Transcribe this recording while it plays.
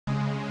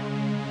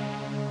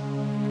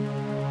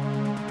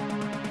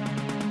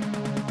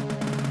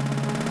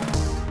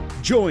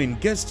Join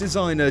guest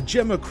designer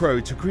Gemma Crow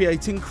to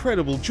create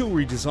incredible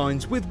jewellery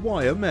designs with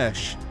wire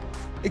mesh.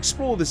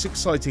 Explore this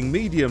exciting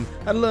medium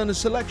and learn a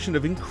selection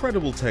of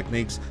incredible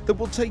techniques that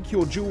will take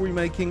your jewellery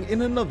making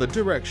in another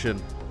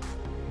direction.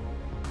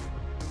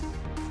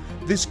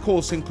 This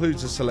course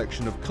includes a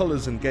selection of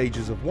colours and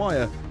gauges of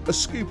wire, a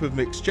scoop of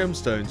mixed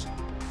gemstones,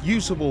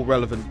 use of all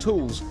relevant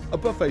tools, a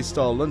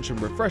buffet-style lunch and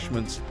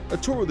refreshments, a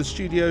tour of the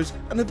studios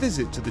and a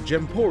visit to the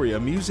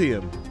Gemporia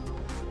Museum.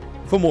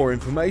 For more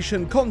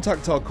information,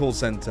 contact our call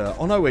centre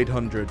on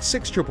 0800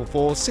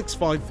 644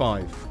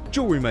 655.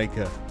 Jewellery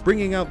Maker,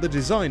 bringing out the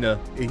designer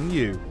in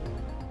you.